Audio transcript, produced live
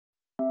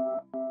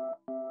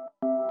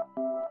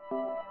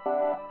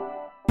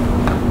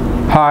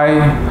Hi,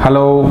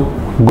 hello,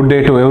 good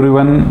day to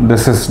everyone.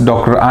 This is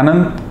Dr.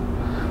 Anand,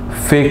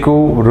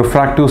 Phaco,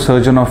 refractive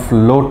surgeon of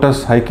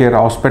Lotus Eye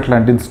Hospital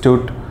and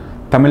Institute,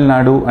 Tamil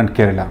Nadu and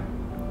Kerala.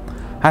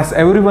 As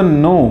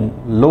everyone know,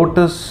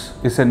 Lotus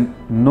is a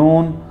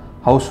known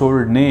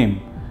household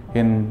name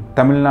in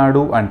Tamil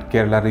Nadu and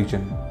Kerala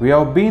region. We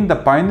have been the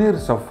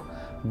pioneers of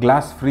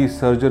glass-free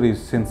surgery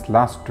since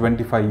last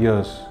 25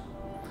 years.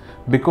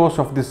 Because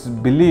of this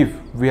belief,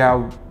 we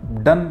have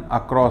done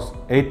across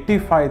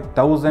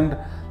 85,000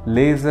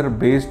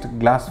 laser-based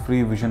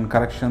glass-free vision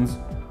corrections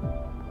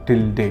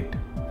till date.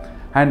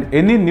 And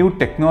any new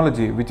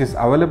technology which is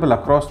available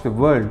across the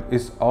world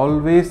is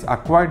always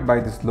acquired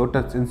by this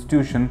Lotus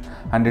institution,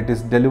 and it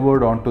is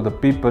delivered on to the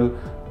people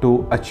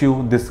to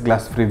achieve this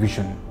glass-free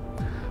vision.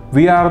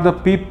 We are the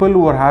people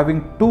who are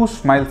having two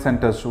smile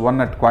centers, one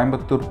at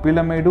Coimbatore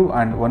Pilamedu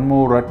and one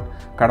more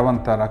at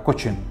Kadavantara,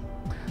 Cochin.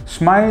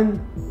 Smile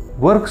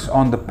works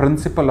on the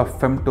principle of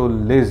femto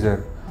laser,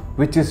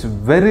 which is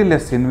very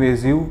less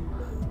invasive,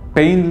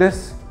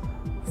 painless,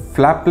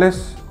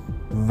 flapless,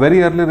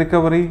 very early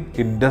recovery.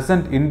 It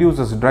doesn't induce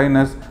us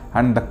dryness,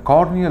 and the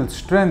corneal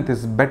strength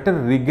is better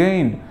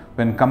regained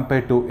when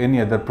compared to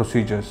any other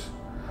procedures.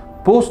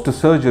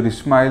 Post-surgery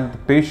smile, the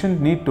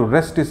patient need to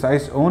rest his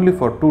eyes only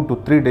for 2 to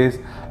 3 days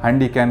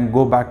and he can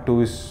go back to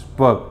his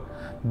work.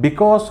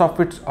 Because of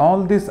its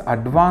all this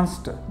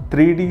advanced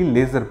 3D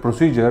laser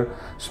procedure,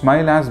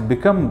 smile has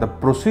become the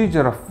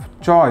procedure of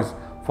choice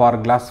for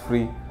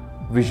glass-free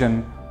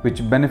vision,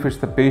 which benefits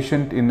the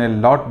patient in a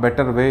lot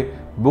better way,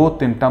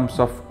 both in terms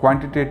of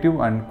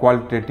quantitative and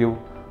qualitative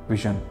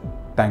vision.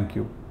 Thank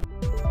you.